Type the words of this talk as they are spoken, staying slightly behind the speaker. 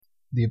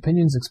The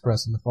opinions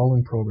expressed in the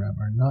following program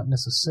are not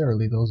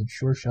necessarily those of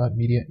Sure Shot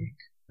Media Inc.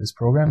 This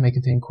program may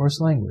contain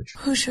coarse language.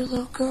 Who's your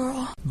little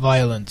girl?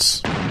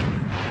 Violence.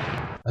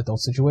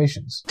 Adult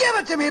situations. Give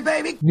it to me,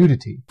 baby!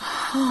 Nudity.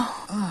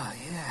 Oh,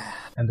 yeah.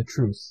 And the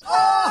truth.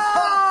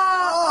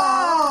 Oh!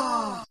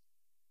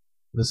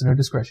 Listener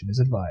discretion is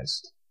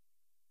advised.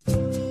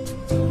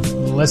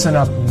 Listen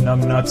up,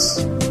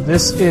 numbnuts.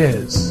 This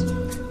is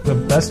the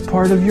best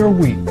part of your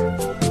week.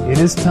 It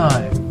is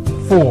time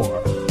for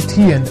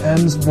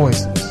T&M's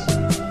Voices,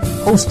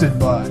 hosted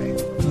by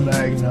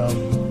Magnum,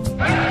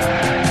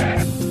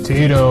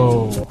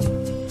 Tito,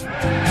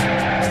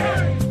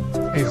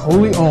 a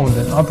wholly owned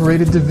and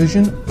operated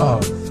division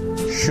of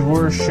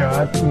Sure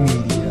Shot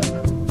Media,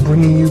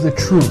 bringing you the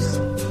truth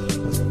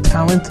with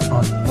talent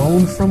on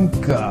loan from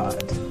God.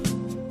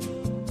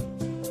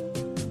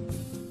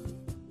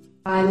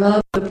 I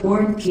love the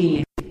porn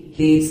king.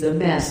 He's the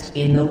best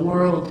in the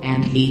world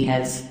and he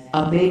has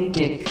a big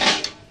dick.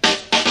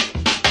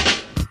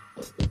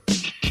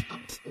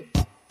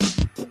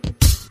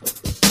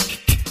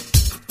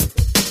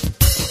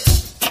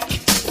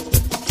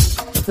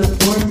 The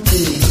porn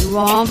king.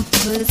 Warm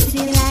pussy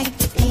like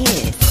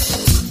this.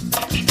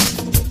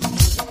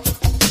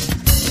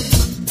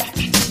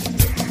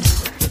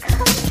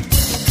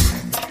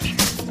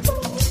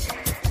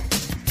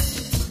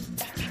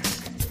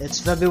 It's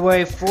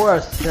February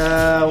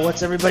 4th.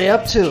 What's everybody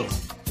up to?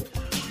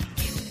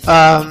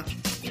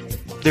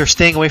 They're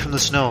staying away from the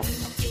snow.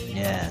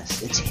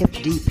 Yes, it's hip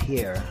deep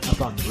here,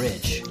 up on the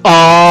ridge.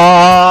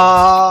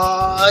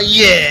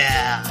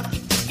 Yeah.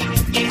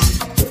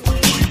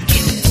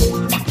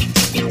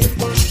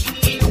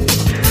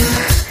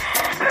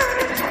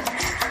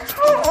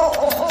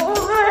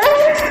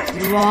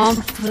 Warm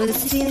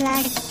pussy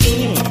like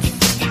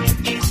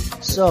this.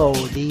 So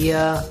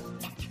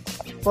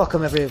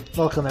welcome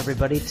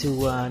everybody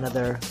to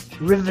another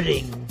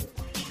riveting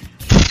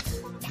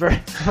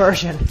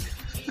version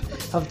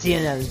of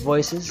T&M's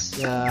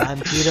Voices.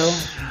 I'm Tito,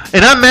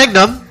 And I'm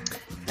Magnum.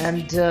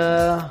 and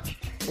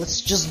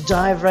let's just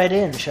dive right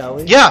in, shall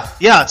we?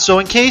 Yeah. So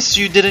in case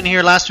you didn't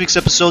hear last week's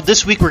episode,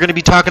 this week we're going to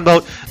be talking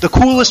about the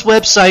coolest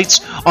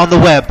websites on the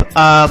web.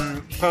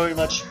 Probably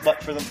much,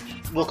 but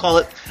we'll call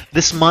it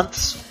this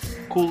month's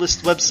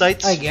coolest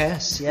websites. I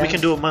guess, yeah. We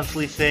can do a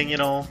monthly thing,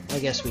 I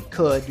guess we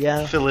could,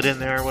 yeah. fill it in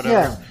there,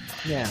 whatever.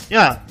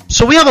 Yeah.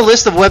 So we have a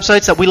list of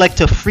websites that we like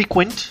to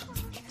frequent.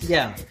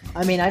 Yeah.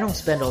 I mean, I don't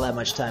spend all that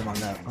much time on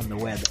the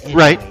web anyways,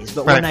 Right,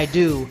 but right. when I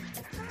do,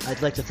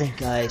 I'd like to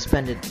think I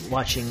spend it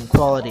watching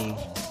quality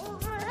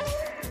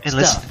And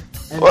stuff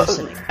and Well,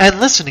 listening. And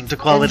listening to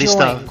quality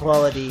Enjoying stuff.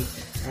 quality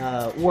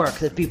work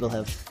that people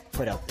have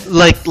put out there.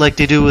 Like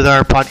they do with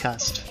our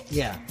podcast.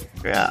 Yeah,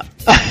 Yeah.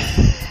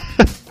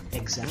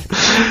 exactly.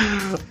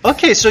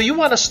 Okay, so you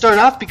want to start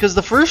off because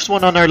the first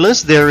one on our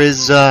list there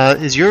is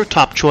your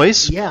top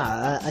choice.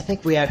 Yeah, I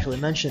think we actually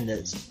mentioned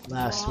it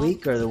last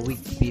week or the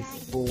week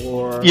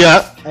before.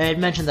 Yeah. I had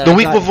mentioned that The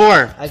week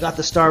before. I got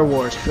the Star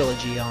Wars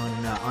trilogy on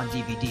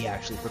DVD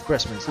actually for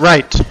Christmas.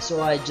 Right.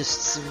 So I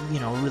just,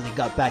 really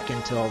got back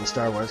into all the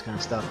Star Wars kind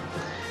of stuff.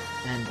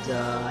 And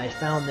I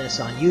found this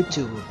on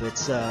YouTube.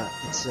 It's a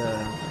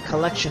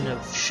collection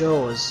of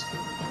shows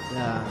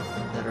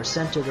that are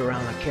centered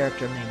around a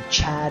character named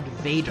Chad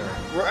Vader.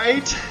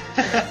 Right.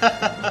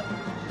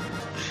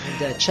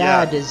 And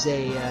Chad is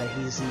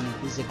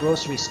he's a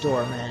grocery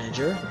store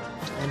manager,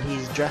 and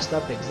he's dressed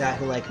up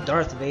exactly like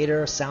Darth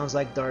Vader. Sounds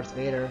like Darth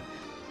Vader.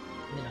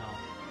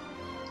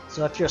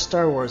 So if you're a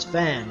Star Wars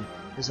fan,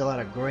 there's a lot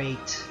of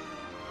great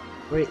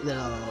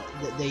little.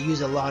 They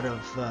use a lot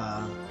of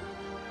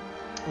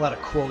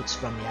quotes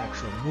from the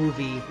actual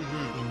movie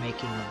in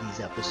making of these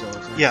episodes.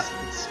 And Yeah.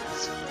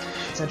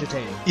 it's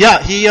entertaining.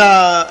 Yeah, he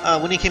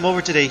when he came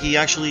over today, he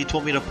actually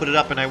told me to put it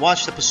up, and I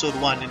watched episode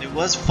 1, and it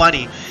was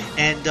funny.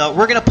 And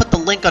we're gonna put the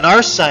link on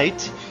our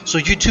site so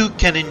you too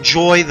can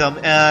enjoy them.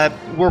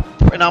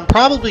 And I'm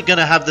probably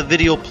gonna have the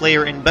video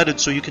player embedded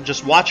so you can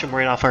just watch them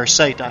right off our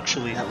site.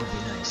 Actually, That would be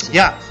nice.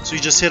 yeah. So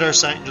you just hit our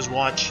site and just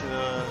watch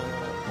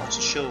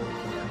the show.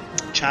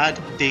 Chad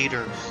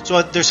Vader.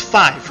 So there's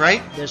 5,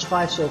 right? There's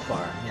 5 so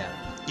far.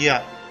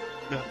 Yeah.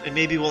 And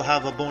maybe we'll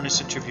have a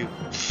bonus interview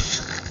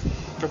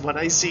from what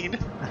I've seen.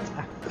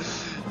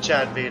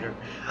 Chad Vader.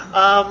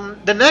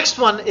 The next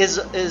one is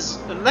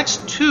the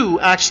next 2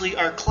 actually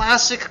are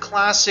classic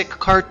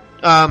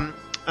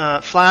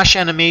flash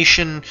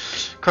animation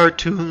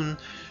cartoon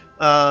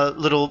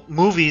little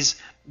movies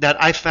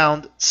that I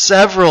found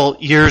several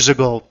years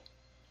ago.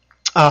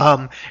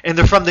 And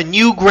they're from the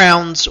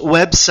Newgrounds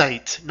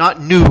website, not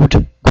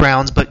Nude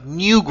Grounds, but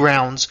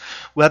Newgrounds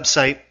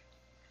website.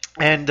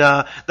 And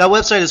that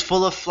website is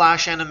full of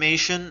flash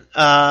animation,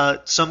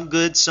 some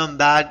good, some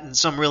bad, and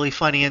some really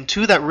funny. And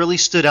 2 that really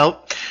stood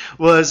out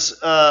was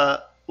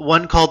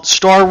one called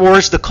Star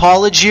Wars: The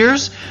College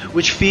Years,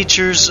 which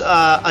features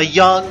a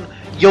young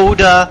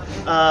Yoda,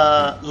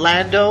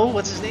 Lando.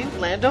 What's his name?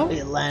 Lando?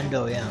 Yeah,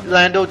 Lando, yeah.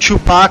 Lando,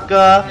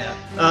 Chewbacca. Yeah.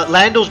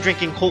 Lando's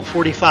drinking Colt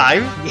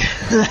 45.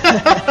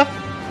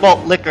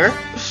 Malt liquor.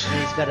 And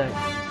he's got a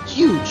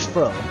huge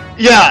fro.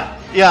 Yeah.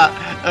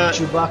 Yeah.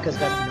 Chewbacca's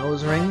got a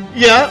nose ring.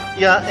 Yeah.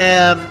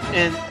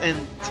 And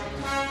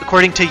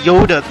according to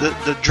Yoda,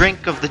 the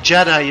drink of the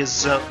Jedi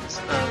is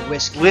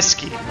Whiskey.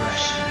 Whiskey.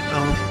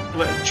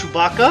 Right.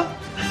 Chewbacca?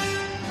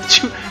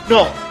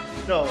 No.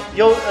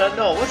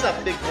 No. What's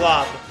that big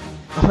blob?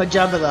 Oh,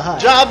 Jabba the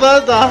Hutt.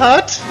 Jabba the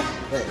Hutt?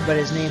 But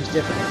his name's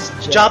different. It's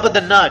Jabba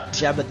the Nut.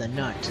 Jabba the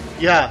Nut.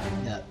 Yeah.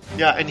 Yeah.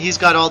 Yeah, and he's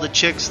got all the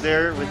chicks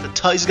there with the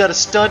tongue. He's got a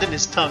stud in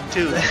his tongue,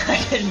 too.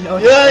 I didn't know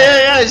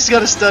Yeah. He's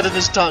got a stud in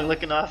his tongue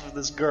looking off of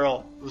this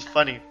girl. It was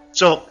funny.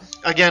 So,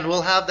 again,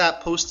 we'll have that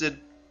posted.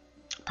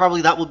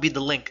 Probably that will be the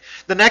link.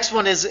 The next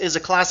one is a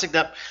classic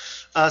that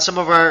some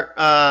of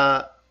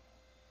our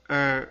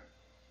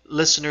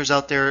listeners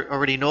out there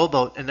already know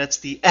about, and that's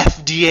the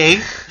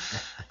FDA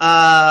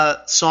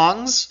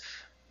songs.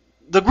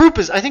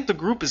 I think the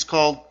group is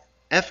called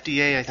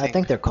FDA, I think. I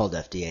think they're called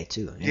FDA,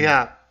 too.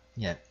 Yeah.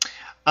 Yeah.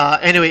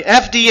 Anyway,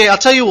 FDA, I'll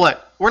tell you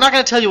what. We're not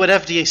going to tell you what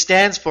FDA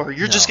stands for.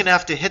 You're just No. going to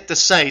have to hit the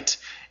site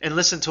and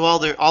listen to all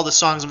the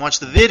songs and watch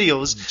the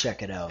videos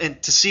Check it out.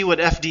 and to see what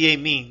FDA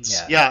means.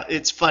 Yeah. Yeah,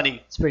 it's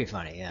funny. It's pretty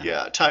funny, yeah.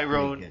 Yeah,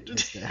 Tyrone. Pretty good.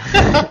 Just,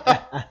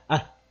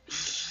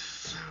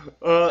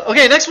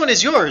 Okay, next one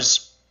is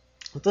yours.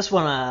 With this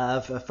one,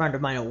 a friend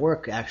of mine at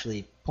work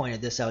actually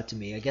pointed this out to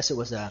me. I guess it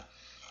was a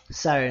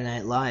Saturday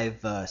Night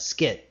Live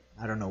skit.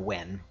 I don't know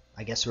when.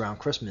 I guess around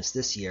Christmas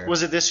this year.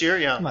 Was it this year?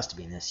 Yeah. It must have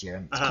been this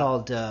year. It's Uh-huh.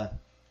 called,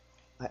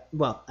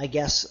 I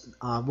guess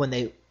when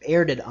they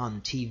aired it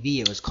on TV,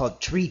 it was called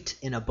Treat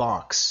in a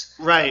Box.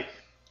 Right.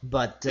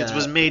 But It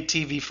was made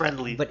TV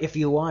friendly. But if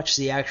you watch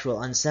the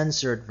actual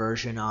uncensored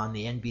version on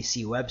the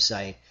NBC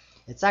website,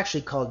 it's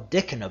actually called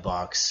Dick in a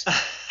Box.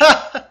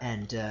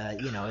 And,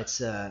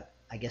 it's,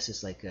 I guess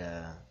it's like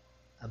a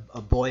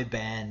boy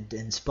band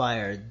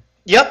inspired.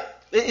 Yep.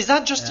 Is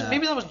that Justin?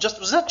 Maybe that was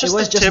Justin. Was that Justin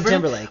was Justin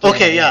Timberlake, yeah,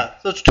 Okay, yeah.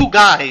 So it's two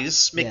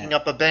guys making Yeah.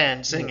 up a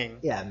band singing.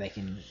 Yeah,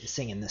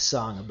 singing this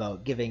song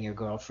about giving your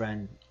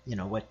girlfriend,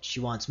 what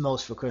she wants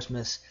most for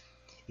Christmas,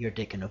 your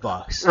dick in a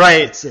box.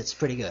 Right. It's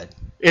pretty good.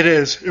 It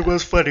is. It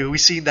was funny. We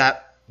seen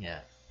that. Yeah.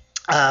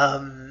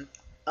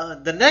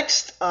 The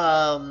next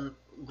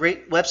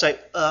great website.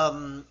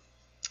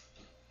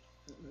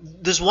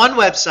 There's one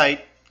website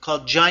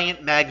called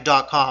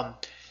GiantMag.com,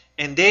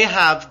 and they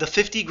have the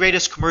 50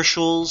 greatest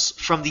commercials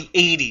from the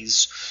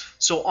 80s.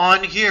 So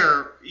on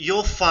here,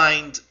 you'll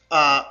find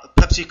a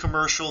Pepsi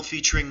commercial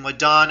featuring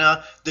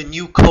Madonna, the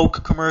new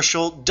Coke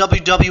commercial,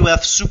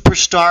 WWF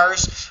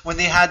Superstars when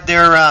they had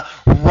their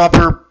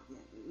rubber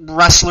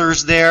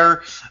wrestlers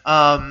there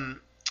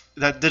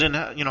that didn't,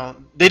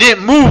 they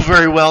didn't move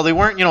very well. They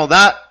weren't,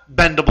 that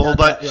bendable, Not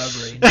but that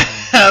rubbery,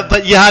 no.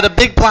 but you had a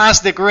big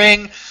plastic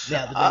ring.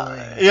 Yeah,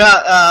 the big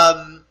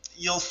ring.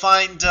 You'll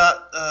find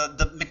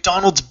the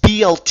McDonald's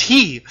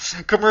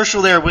BLT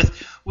commercial there with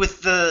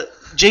the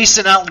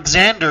Jason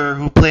Alexander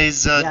who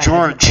plays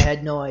George. I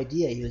had no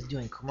idea he was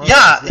doing commercials.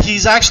 Yeah, then.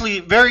 he's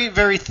actually very,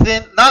 very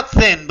thin. Not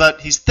thin, but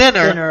he's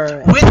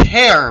thinner with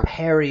hair.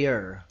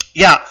 Hairier.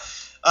 Yeah.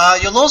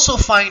 You'll also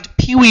find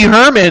Pee Wee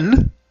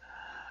Herman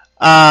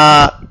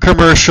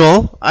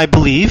commercial, I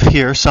believe,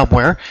 here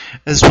somewhere,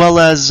 as well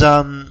as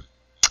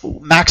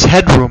Max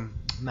Headroom.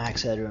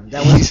 Max Headroom.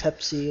 That was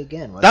Pepsi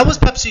again, wasn't That was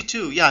it? Pepsi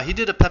too. Yeah, he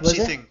did a Pepsi Was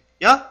it? thing.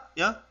 Yeah,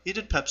 he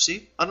did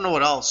Pepsi. I don't know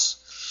what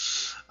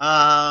else.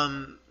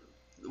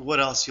 What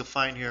else you'll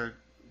find here?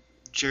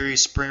 Jerry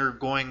Springer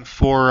going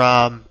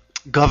for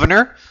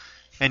governor,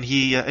 and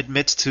he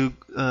admits to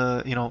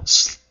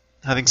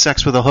having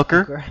sex with a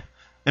hooker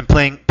and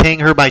paying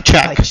her by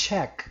check. By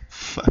check.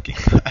 Fucking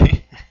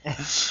guy.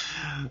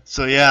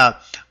 So yeah.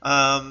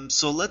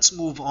 So let's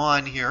move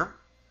on here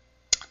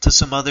to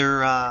some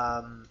other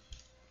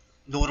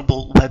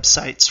notable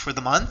websites for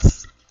the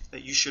month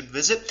that you should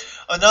visit.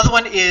 Another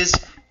one is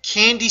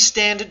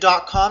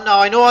candystand.com. Now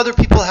I know other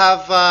people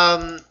have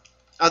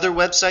other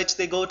websites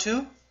they go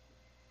to.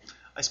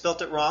 I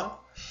spelt it wrong.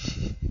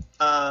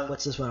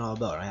 What's this one all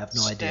about? I have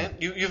no idea.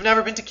 You've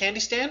never been to Candy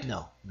Stand?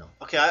 No.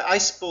 Okay, I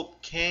spelled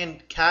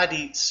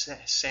caddy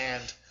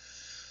sand.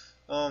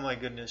 Oh my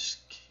goodness,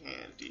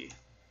 Candy.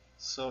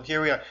 So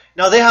here we are.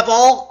 Now they have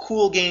all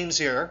cool games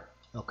here.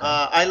 Okay.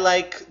 I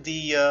like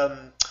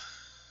the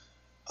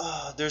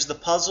there's the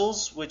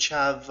puzzles which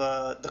have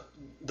the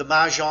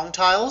mahjong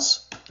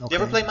tiles. Do you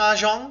ever Okay. play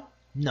mahjong?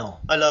 No.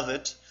 I love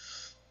it.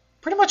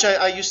 Pretty much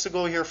I used to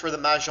go here for the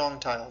mahjong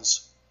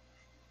tiles.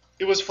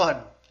 It was fun.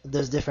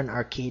 There's different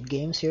arcade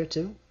games here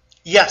too?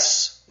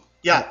 Yes.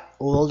 Yeah.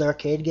 Old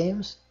arcade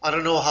games? I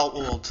don't know how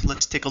old.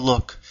 Let's take a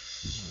look.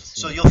 Let's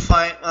see. So you'll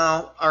find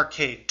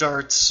arcade,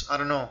 darts. I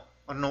don't know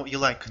what you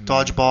like.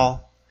 Dodgeball.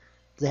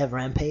 Do they have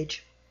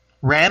Rampage?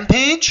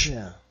 Rampage?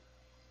 Yeah.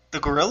 The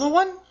gorilla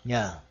one?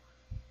 Yeah.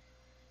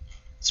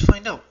 Let's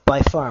find out.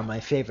 By far my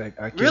favorite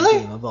arcade Really?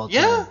 game of all time.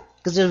 Yeah?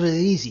 Because it was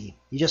easy.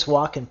 You just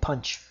walk and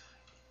punch.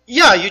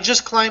 Yeah, you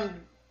just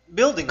climb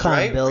buildings, Climb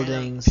right?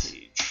 buildings.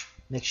 Rampage.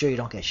 Make sure you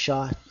don't get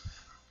shot.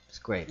 It's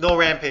great. No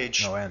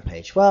Rampage. No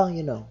Rampage. Well,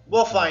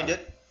 We'll find it.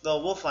 No,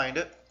 we'll find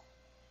it.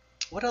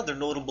 What other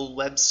notable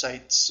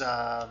websites?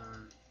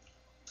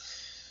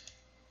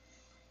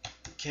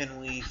 can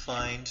we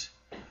find?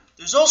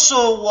 There's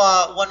also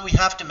one we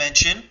have to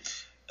mention.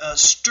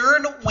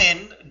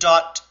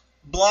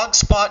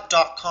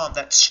 Sternwind.blogspot.com.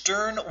 That's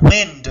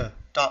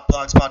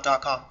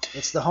sternwind.blogspot.com.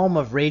 It's the home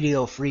of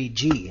Radio Free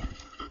G.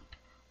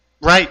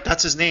 Right,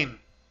 that's his name.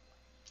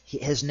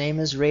 His name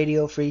is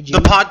Radio Free G? The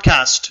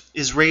podcast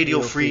is Radio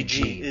Radio Free Free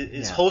G. G,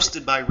 It's yeah.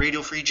 hosted by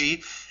Radio Free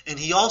G, and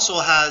he also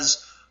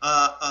has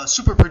a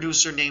super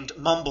producer named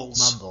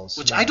Mumbles.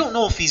 Which yeah. I don't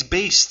know if he's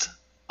based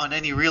on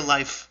any real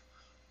life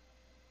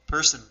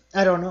person.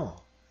 I don't know.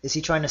 Is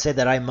he trying to say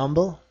that I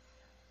mumble?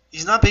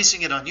 He's not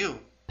basing it on you,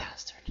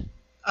 Bastard.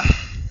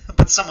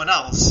 but someone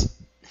else.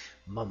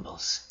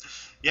 Mumbles.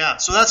 Yeah,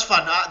 so that's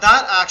fun.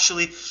 That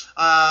actually,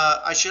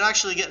 I should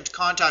actually get into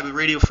contact with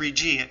Radio Free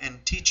G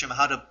and teach him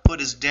how to put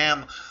his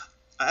damn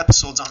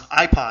episodes on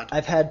iPod.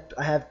 I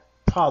have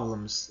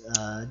problems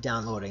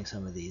downloading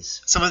some of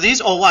these. Some of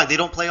these? Oh, why? They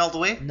don't play all the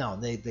way? No,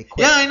 they quit.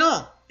 Yeah, I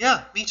know.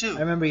 Yeah, me too.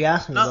 I remember you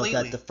asked me Not about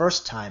lately. that the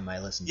first time I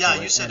listened Yeah, to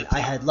it. you said and it. I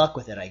had luck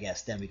with it, I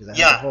guess, then, because I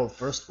Yeah. had the whole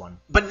first one.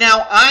 But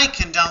now I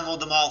can download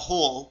them all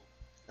whole.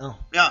 Oh.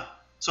 Yeah.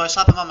 So I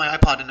slap them on my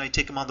iPod and I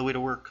take them on the way to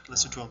work.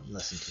 Listen to them.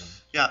 Listen to him.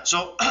 Yeah.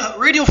 So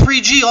Radio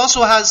Free G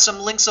also has some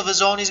links of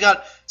his own. He's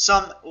got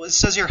some. It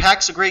says here,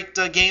 Hex, a great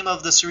game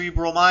of the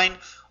cerebral mind.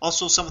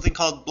 Also something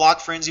called Block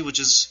Frenzy, which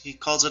is he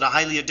calls it a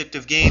highly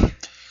addictive game.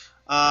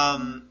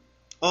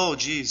 Oh,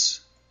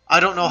 geez. I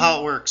don't know how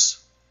it works.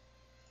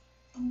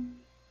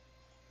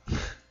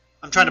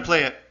 I'm trying to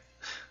play it.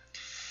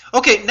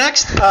 Okay,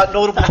 next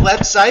notable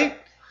website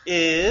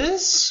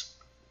is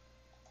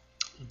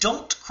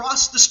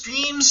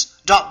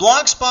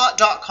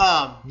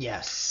don'tcrossthestreams.blogspot.com.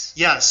 Yes.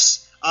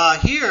 Yes.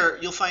 Here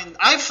you'll find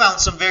I've found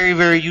some very,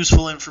 very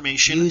useful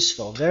information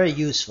Useful. Very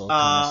useful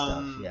kind of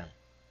stuff. Yeah.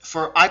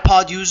 for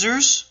iPod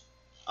users.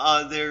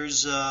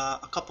 There's a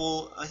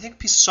couple, I think,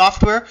 pieces of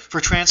software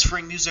for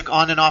transferring music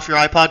on and off your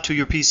iPod to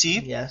your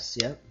PC. Yes,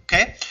 yep.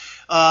 Okay.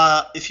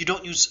 If you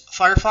don't use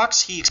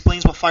Firefox, he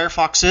explains what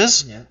Firefox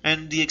is Yeah.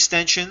 and the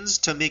extensions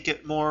to make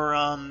it more,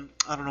 I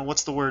don't know,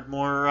 what's the word?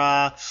 More,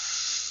 I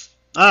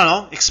don't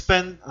know,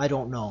 I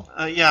don't know.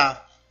 yeah.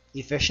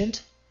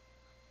 Efficient?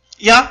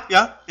 Yeah,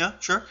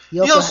 sure. He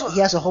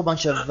has a whole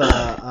bunch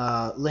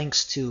of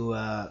links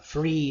to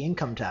free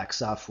income tax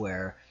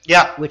software,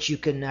 Yeah, which you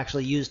can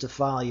actually use to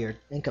file your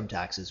income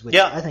taxes, which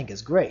Yeah. I think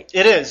is great.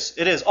 it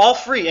is. All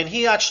free. And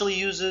he actually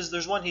uses,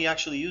 there's one he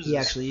actually uses. He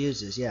actually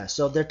uses, yeah.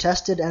 So they're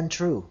tested and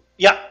true.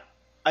 Yeah.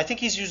 I think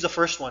he's used the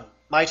first one,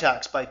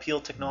 MyTax by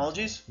Peel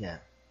Technologies. Yeah.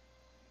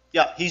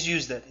 Yeah, he's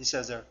used it, he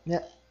says there. Yeah.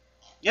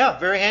 Yeah,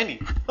 very handy.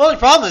 The only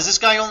problem is this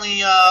guy only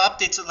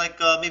updates it like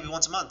maybe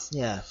once a month.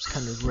 Yeah, it's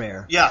kind of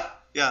rare. Yeah.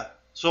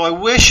 So I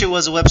wish it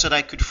was a website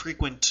I could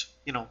frequent,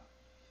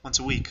 once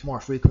a week.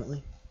 More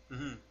frequently.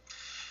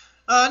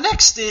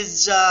 Next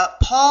is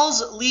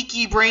Paul's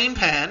Leaky Brain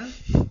Pan,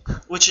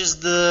 which is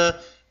the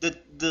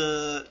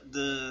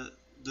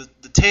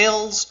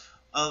tales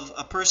of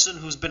a person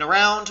who's been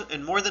around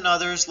and more than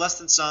others, less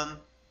than some,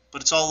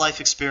 but it's all life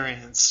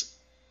experience,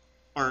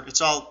 or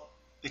it's all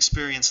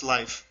experience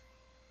life.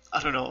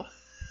 I don't know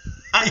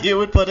how you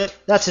would put it.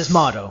 That's his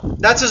motto.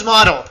 That's his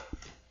motto.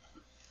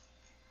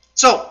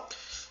 So,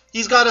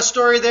 he's got a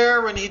story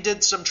there when he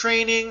did some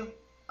training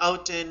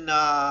out in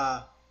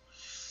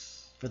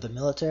For the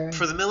military?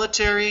 for the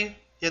military.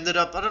 He ended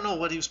up, I don't know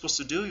what he was supposed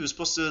to do. He was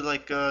supposed to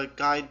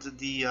guide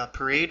the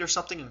parade or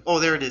something. Oh,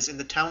 there it is, in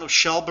the town of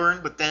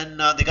Shelburne. But then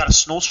they got a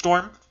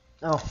snowstorm.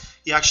 Oh,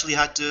 He actually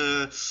had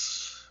to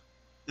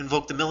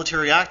invoke the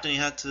Military Act, and he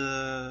had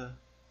to,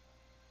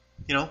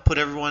 put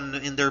everyone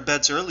in their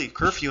beds early,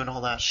 curfew and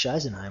all that.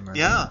 Scheisenheimer.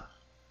 Yeah.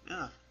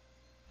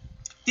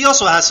 He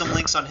also has some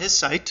links on his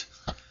site.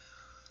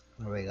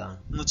 Where are we going?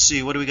 Let's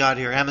see, what do we got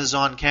here?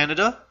 Amazon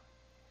Canada,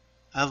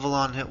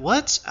 Avalon Hill.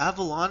 What's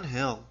Avalon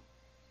Hill?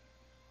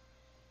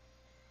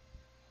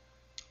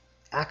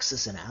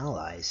 Axis and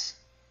Allies.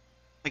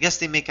 I guess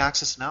they make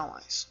Axis and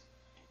Allies.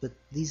 But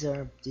these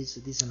are not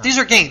These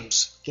are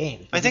games.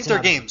 games. I think These are they're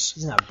not- games.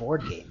 These are not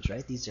board games,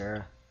 right? These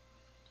are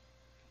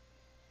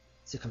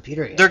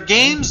computer games. They're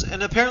games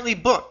and apparently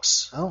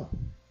books. Oh.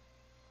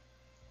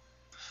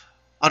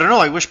 I don't know.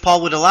 I wish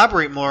Paul would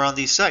elaborate more on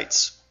these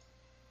sites.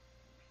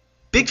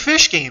 Big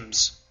Fish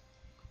games.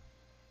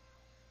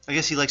 I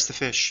guess he likes to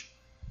fish.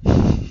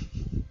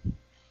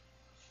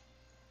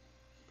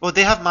 Oh,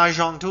 they have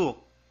Mahjong too.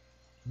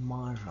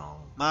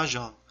 Mahjong.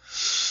 Mahjong.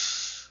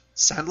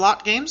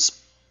 Sandlot games?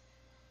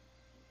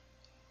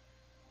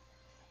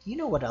 You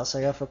know what else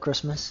I got for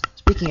Christmas?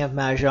 Speaking of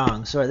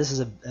Mahjong, sorry, this is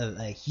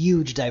a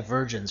huge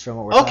divergence from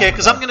what we're talking Okay,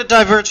 because about. I'm going to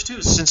diverge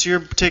too, since you're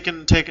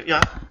taking,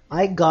 yeah.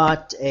 I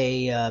got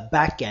a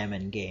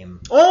backgammon game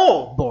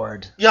Oh!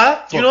 board.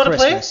 Yeah? Do you know how to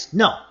play? Christmas.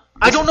 No.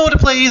 I don't know how to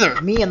play either.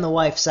 Me and the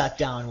wife sat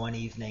down one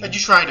evening And you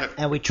tried it.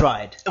 and we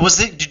tried.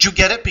 Did you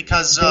get it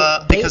because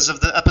They- because of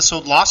the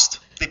episode Lost?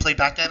 They played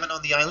backgammon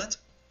on the island?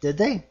 Did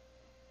they?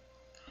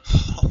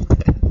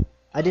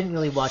 I didn't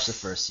really watch the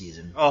first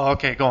season. Oh,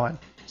 okay, go on.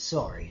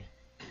 Sorry.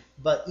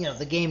 But,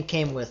 the game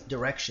came with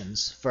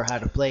directions for how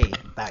to play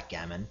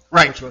backgammon,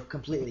 Right. which were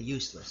completely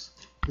useless.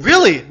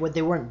 Really?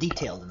 They weren't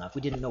detailed enough.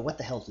 We didn't know what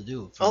the hell to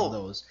do from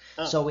those.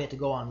 Oh. So we had to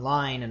go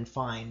online and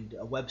find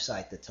a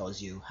website that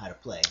tells you how to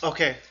play.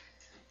 Okay.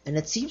 And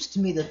it seems to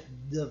me that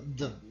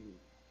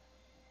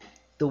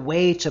the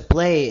way to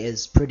play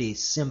is pretty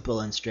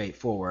simple and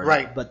straightforward.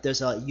 Right. But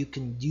you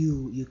can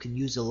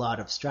use a lot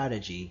of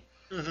strategy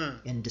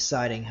in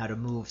deciding how to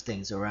move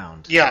things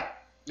around. Yeah.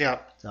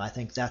 So I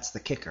think that's the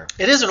kicker.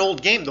 It is an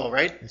old game, though,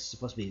 right? It's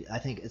supposed to be. I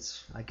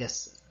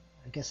guess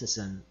it's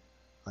an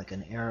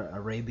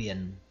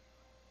Arabian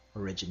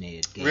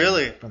originated game.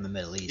 Really? From the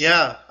Middle East.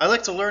 Yeah. I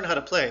like to learn how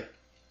to play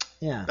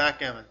Yeah.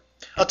 backgammon.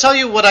 I'll tell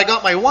you what I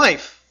got my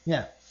wife.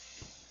 Yeah.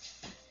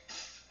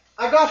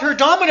 I got her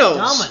dominoes.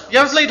 Dominoes. You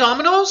ever play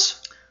dominoes?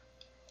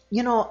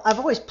 I've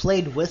always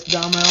played with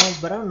dominoes,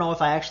 but I don't know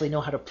if I actually know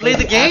how to play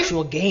the game?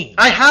 actual game.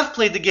 I have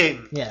played the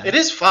game. Yeah. It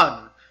is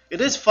fun.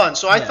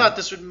 So I Yeah. thought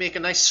this would make a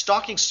nice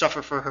stocking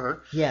stuffer for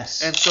her.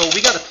 Yes. And so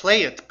we got to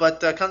play it.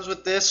 But comes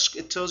with this.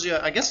 It tells you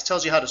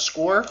how to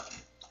score.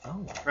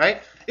 Oh.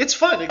 Right? It's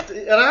fun.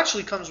 It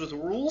actually comes with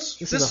rules.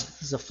 This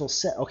is a full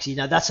set. Okay,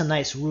 now that's a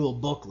nice rule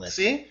booklet.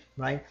 See?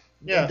 Right?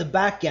 Yeah. The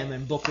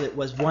backgammon booklet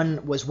was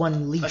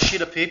one leaf. A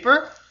sheet of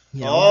paper?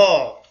 You know?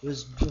 Oh. It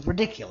was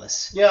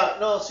ridiculous. Yeah,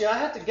 no, see, I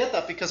had to get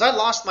that because I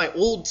lost my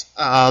old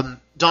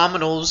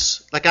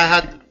dominoes. Like I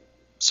had,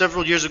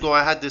 several years ago,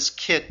 I had this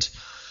kit.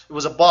 It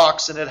was a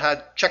box, and it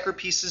had checker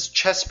pieces,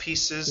 chess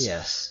pieces,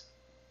 Yes.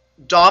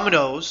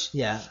 dominoes,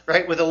 Yeah.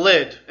 right, with a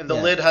lid. And the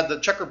Yeah. lid had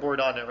the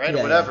checkerboard on it, right, Yeah,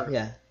 or whatever.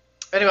 Yeah.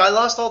 Anyway, I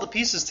lost all the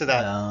pieces to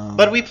that. No.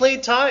 But we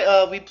played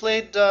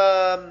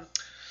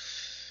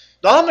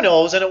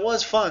dominoes, and it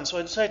was fun, so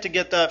I decided to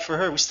get that for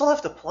her. We still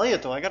have to play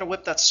it, though. I got to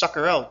whip that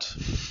sucker out.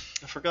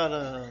 I forgot,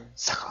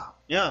 Sucker.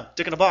 yeah,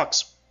 dick in a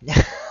box. Dick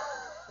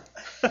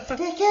in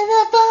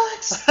a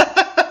box.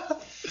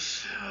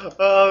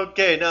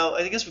 Okay, now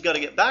I guess we've got to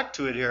get back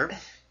to it here.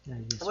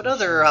 What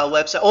other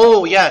website?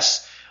 Oh,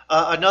 yes.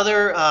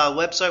 Another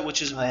website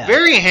which is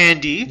very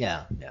handy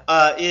Yeah.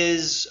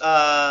 is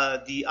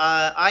the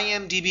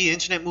IMDb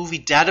Internet Movie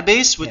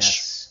Database,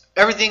 which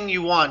everything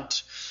you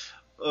want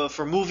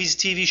for movies,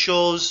 TV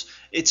shows,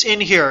 it's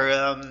in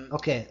here.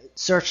 Okay,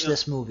 search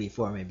this movie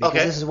for me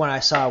because this is one I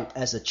saw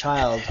as a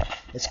child.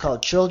 It's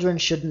called Children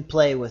Shouldn't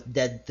Play with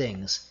Dead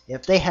Things.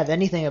 If they have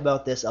anything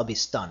about this, I'll be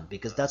stunned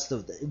because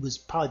it was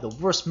probably the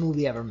worst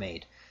movie ever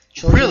made.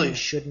 Children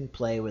Shouldn't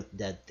Play with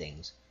Dead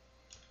Things.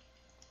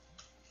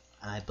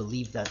 I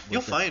believe that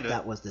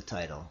was the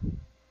title.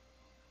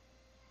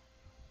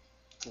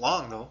 It's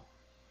long, though.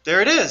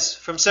 There it is,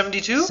 from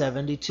 72?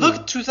 72.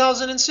 Look,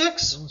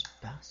 2006. Those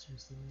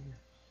bastards.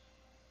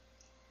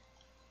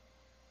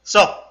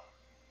 So,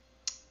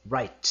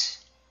 right.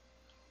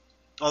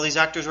 all these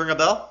actors ring a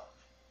bell?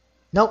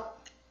 Nope.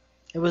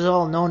 It was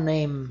all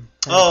no-name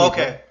kind of Oh,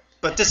 people. okay.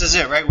 But this is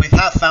it, right? We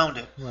have found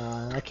it.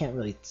 Well, I can't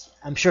really...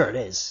 I'm sure it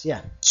is,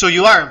 yeah. So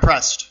you are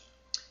impressed?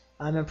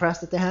 I'm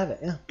impressed that they have it,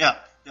 yeah.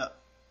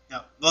 Yeah.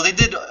 Well, they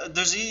did.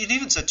 It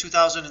even said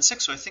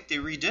 2006, so I think they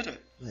redid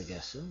it. I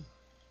guess so.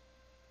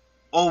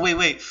 Oh,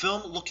 wait.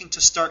 Film looking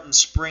to start in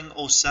spring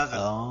 07.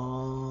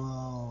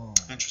 Oh.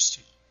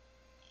 Interesting.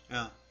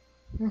 Yeah.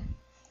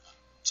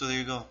 So there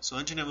you go. So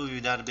Internet Movie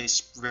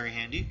Database, very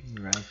handy.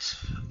 Right.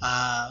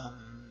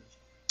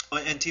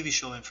 And TV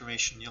show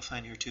information you'll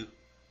find here too.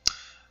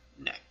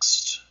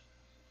 Next.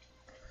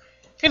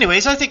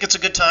 Anyways, I think it's a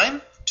good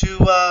time to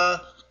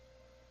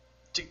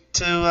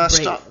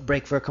stop.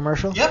 Break for a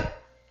commercial? Yep.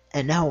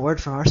 And now a word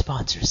from our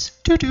sponsors.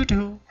 Do.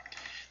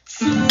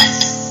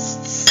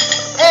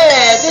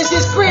 Hey, this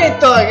is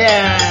Quinto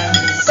again.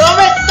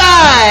 ¿Cómo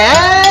está,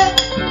 eh?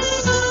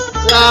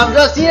 So I'm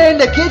just here in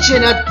the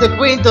kitchen at the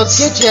Quinto's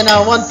Kitchen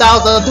on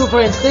 1000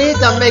 Dufresne Street.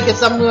 I'm making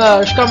some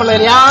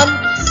shkamalerian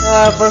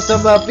for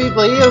some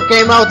people here who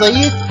came out to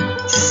eat.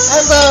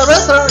 And the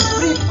restaurant is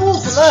pretty full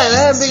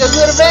tonight, because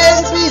we're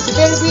very busy,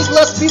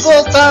 lots of people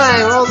all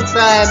the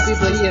time,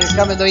 people here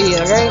coming to eat,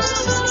 okay?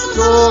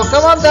 So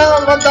come on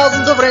down, 1000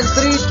 Dufresne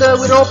Street,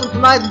 we're open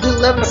tonight until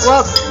 11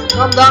 o'clock.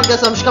 Come down,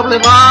 get some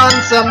shkablivan,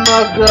 some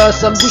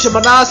busha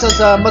manas, and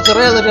some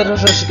mozzarella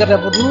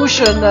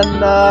revolution, and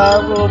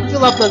we'll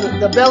fill up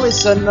the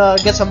bellies and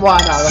get some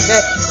wine out,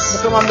 okay? So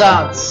come on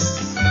down.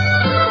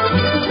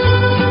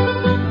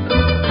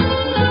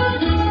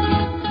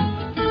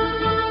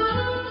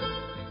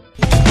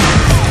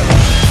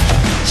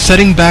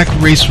 Setting back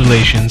race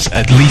relations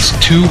at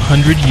least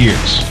 200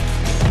 years.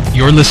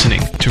 You're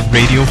listening to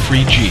Radio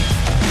Free G.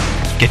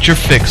 Get your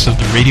fix of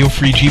the Radio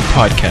Free G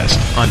podcast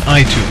on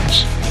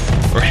iTunes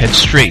or head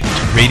straight to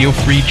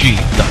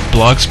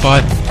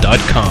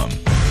radiofreeg.blogspot.com.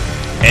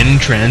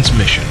 End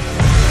transmission.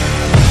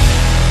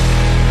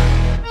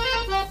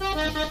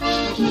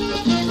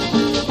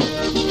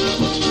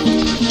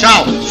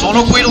 Ciao,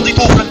 sono Guido di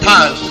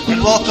Dufrenthal,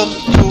 and welcome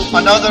to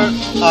another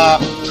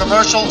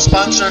commercial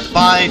sponsored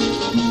by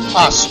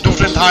us,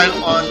 Dufrenthal,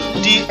 on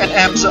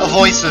T&M's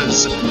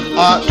Voices.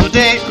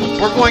 Today,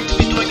 we're going to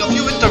be doing a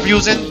few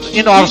interviews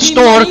in our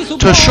store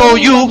to show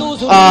you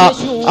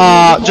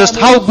just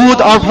how good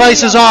our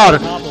prices are.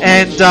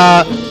 And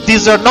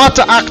these are not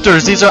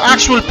actors. These are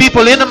actual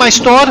people in my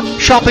store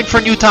shopping for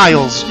new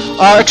tiles.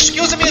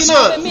 Excuse me,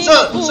 sir.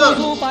 Sir.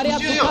 You.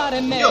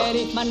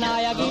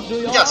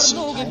 Yes.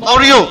 How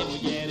are you?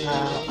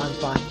 I'm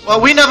fine. Well,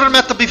 we never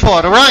met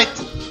before, right?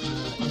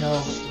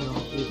 No,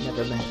 we've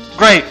never met.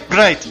 Great.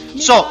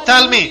 So,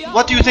 tell me,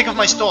 what do you think of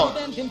my store?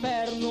 I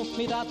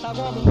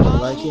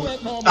like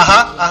it.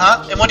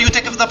 And what do you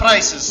think of the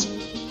prices?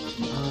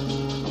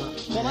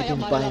 I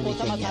didn't buy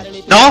anything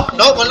yet. No?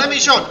 Well, let me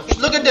show you.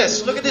 Look at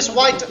this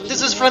white.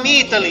 This is from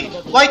Italy.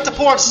 White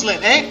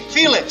porcelain, eh?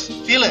 Feel it.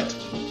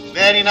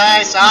 Very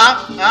nice,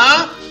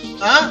 huh?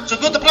 It's a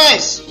good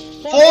price.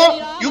 4,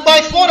 you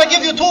buy 4, I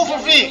give you 2 for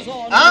free.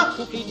 Huh?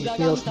 It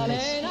feels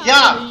nice.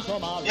 Yeah.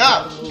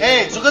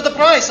 Hey, it's a good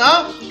price,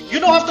 huh? You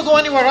don't have to go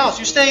anywhere else.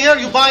 You stay here,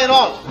 you buy it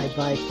all. I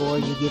buy 4,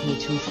 you give me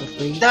 2 for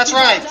free. That's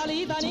right.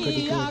 That's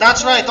pretty good.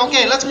 That's right.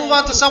 Okay, let's move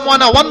on to someone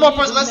now. One more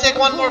person. Let's take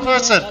one more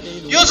person.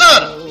 You,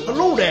 sir.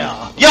 Hello there.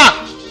 Yeah.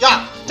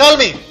 Tell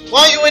me,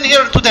 why are you in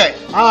here today?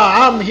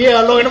 I'm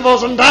here looking for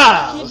some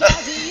tiles.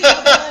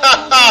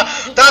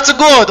 That's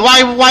good.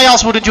 Why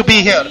else wouldn't you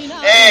be here?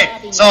 Hey,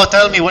 so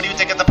tell me, what do you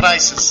think of the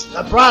prices?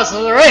 The prices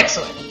are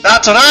excellent.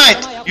 That's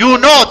right. You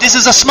know, this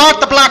is a smart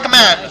black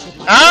man.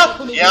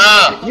 Huh?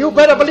 Yeah. You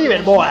better believe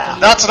it, boy.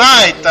 That's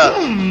right. So,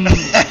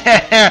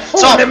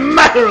 Holy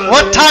mackerel.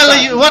 what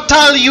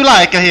tile you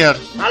like here?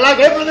 I like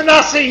everything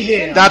I see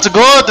here. That's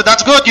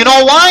good. You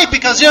know why?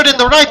 Because you're in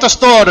the right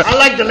store. I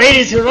like the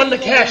ladies who run the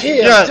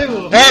cashier, Yeah.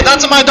 too. Hey,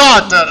 that's my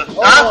daughter.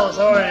 Huh? Oh,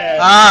 sorry.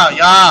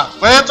 Yeah.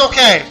 Well, it's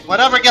okay.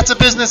 Whatever gets a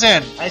business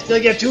in. I still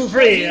get 2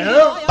 free,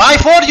 huh? Buy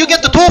 4, you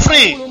get the 2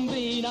 free.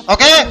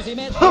 Okay?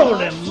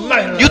 Holy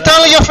mackerel. You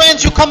tell your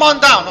friends you come on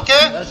down,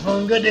 okay? That's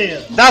one good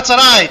deal. That's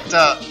right.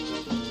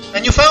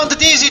 And you found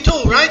it easy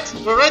too, right?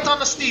 We're right on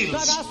the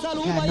steels.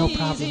 Yeah, no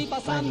problem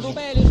finding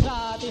it.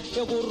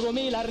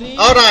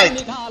 All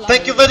right.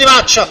 Thank you very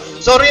much.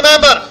 So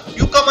remember,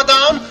 you come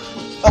down,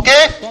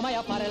 okay?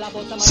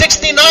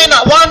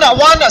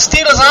 69-1-1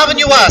 Steelers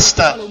Avenue West.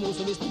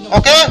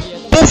 Okay?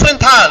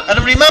 Buffrenthal.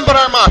 And remember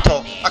our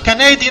motto, a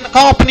Canadian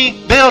company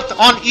built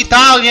on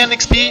Italian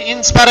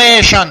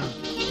inspiration.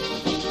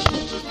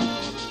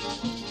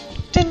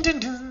 Dun, dun,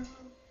 dun.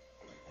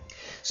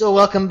 So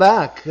welcome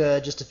back.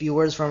 Just a few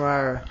words from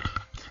our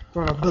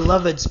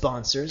beloved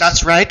sponsors.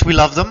 That's right, we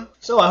love them.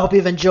 So I hope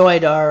you've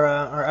enjoyed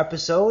our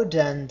episode,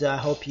 and I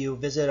hope you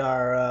visit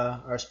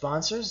our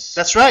sponsors.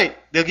 That's right,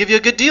 they'll give you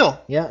a good deal.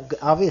 Yeah,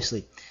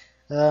 obviously.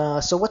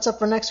 So what's up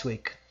for next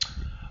week?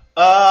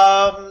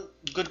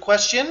 Good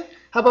question.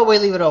 How about we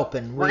leave it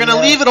open? We're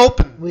gonna leave it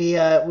open.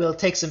 We'll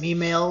take some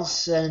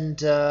emails and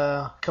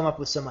come up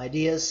with some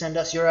ideas. Send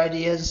us your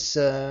ideas.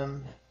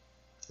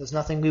 There's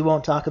nothing we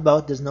won't talk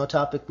about. There's no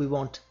topic we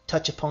won't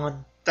touch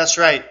upon. That's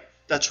right.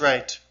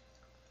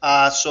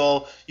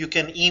 So you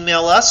can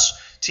email us,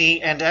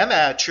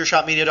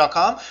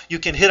 tandm@cheershotmedia.com. You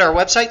can hit our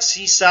website,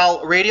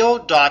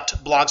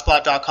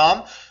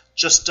 csalradio.blogspot.com.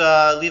 Just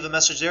leave a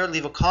message there,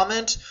 leave a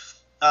comment.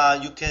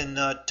 You can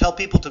tell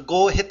people to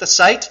go hit the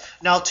site.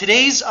 Now,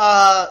 today's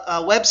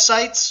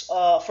websites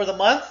for the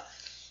month,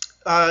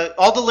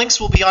 all the links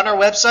will be on our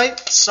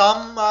website.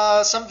 Some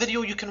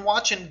video you can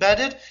watch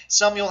embedded.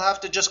 Some you'll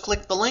have to just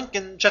click the link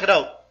and check it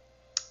out.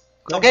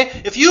 Good. Okay?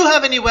 If you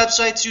have any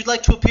websites you'd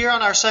like to appear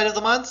on our sites of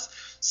the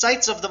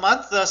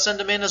month, send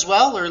them in as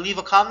well, or leave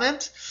a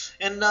comment,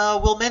 and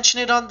we'll mention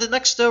it on the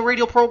next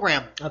radio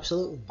program.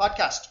 Absolutely.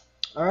 Podcast.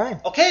 All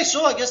right. Okay,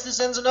 so I guess this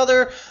ends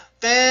another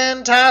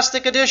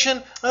fantastic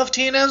edition of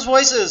T&M's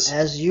Voices.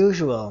 As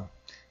usual.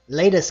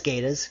 Later,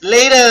 skaters.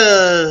 Late.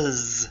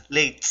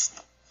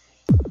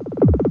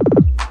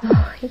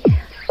 Oh, yes.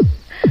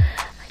 I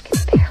can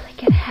barely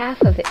get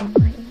half of it in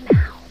my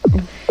mouth.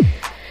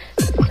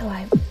 So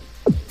I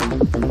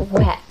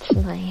wet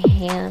my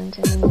hand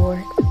and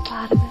worked the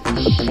bottom of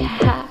the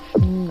shaft.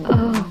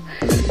 Oh.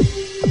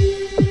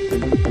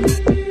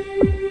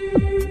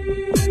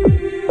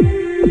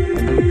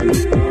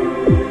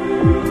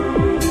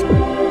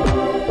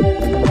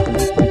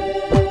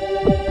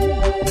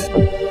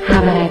 How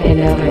about I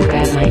bend over and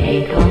grab my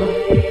ankle,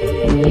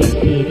 and you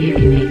see if you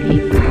can make me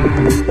purr.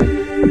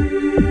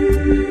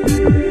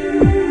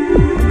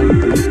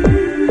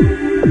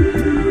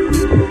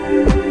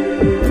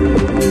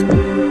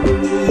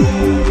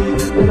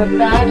 I'm a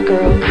bad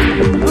girl.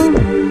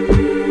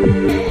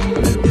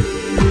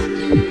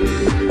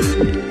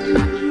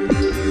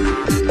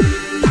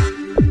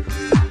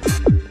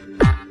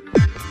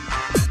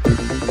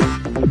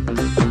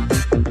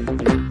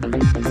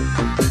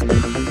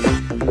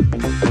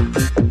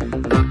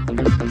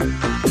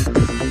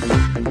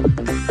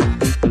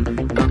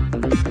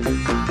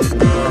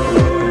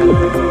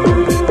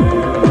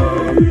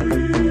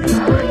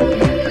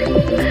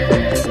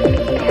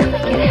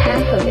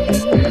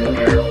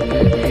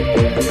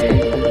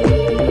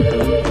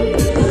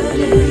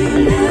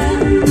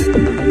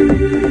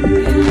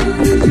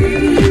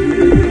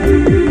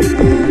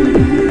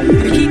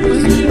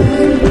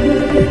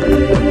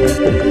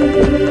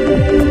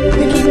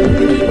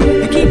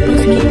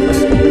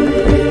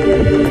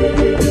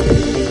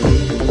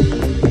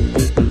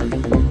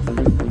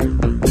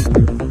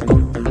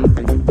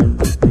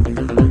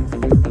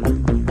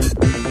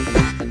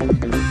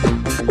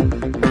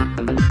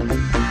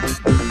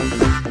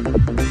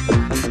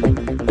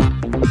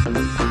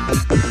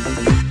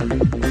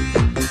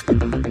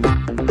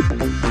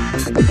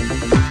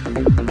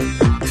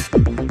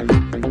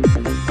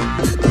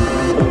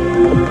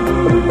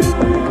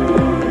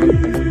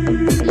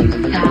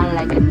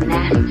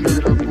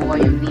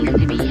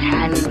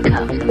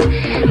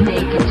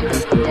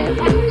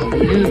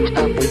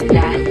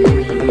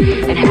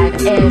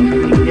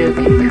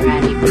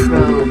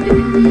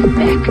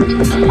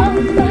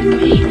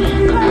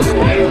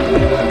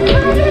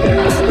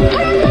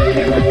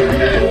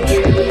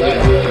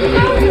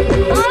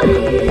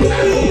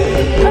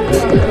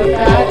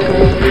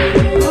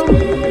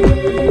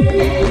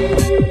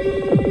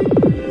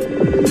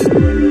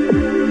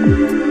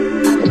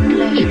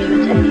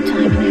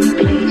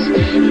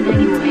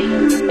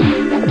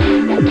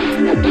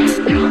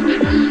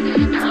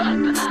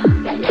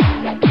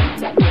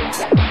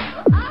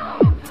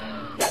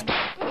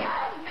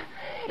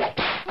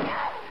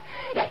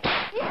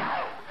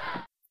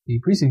 The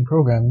preceding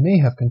program may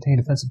have contained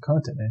offensive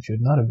content and should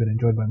not have been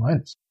enjoyed by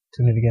minors.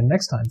 Tune in again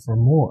next time for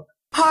more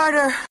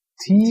Harder.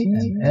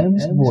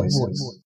 T&M's Voices.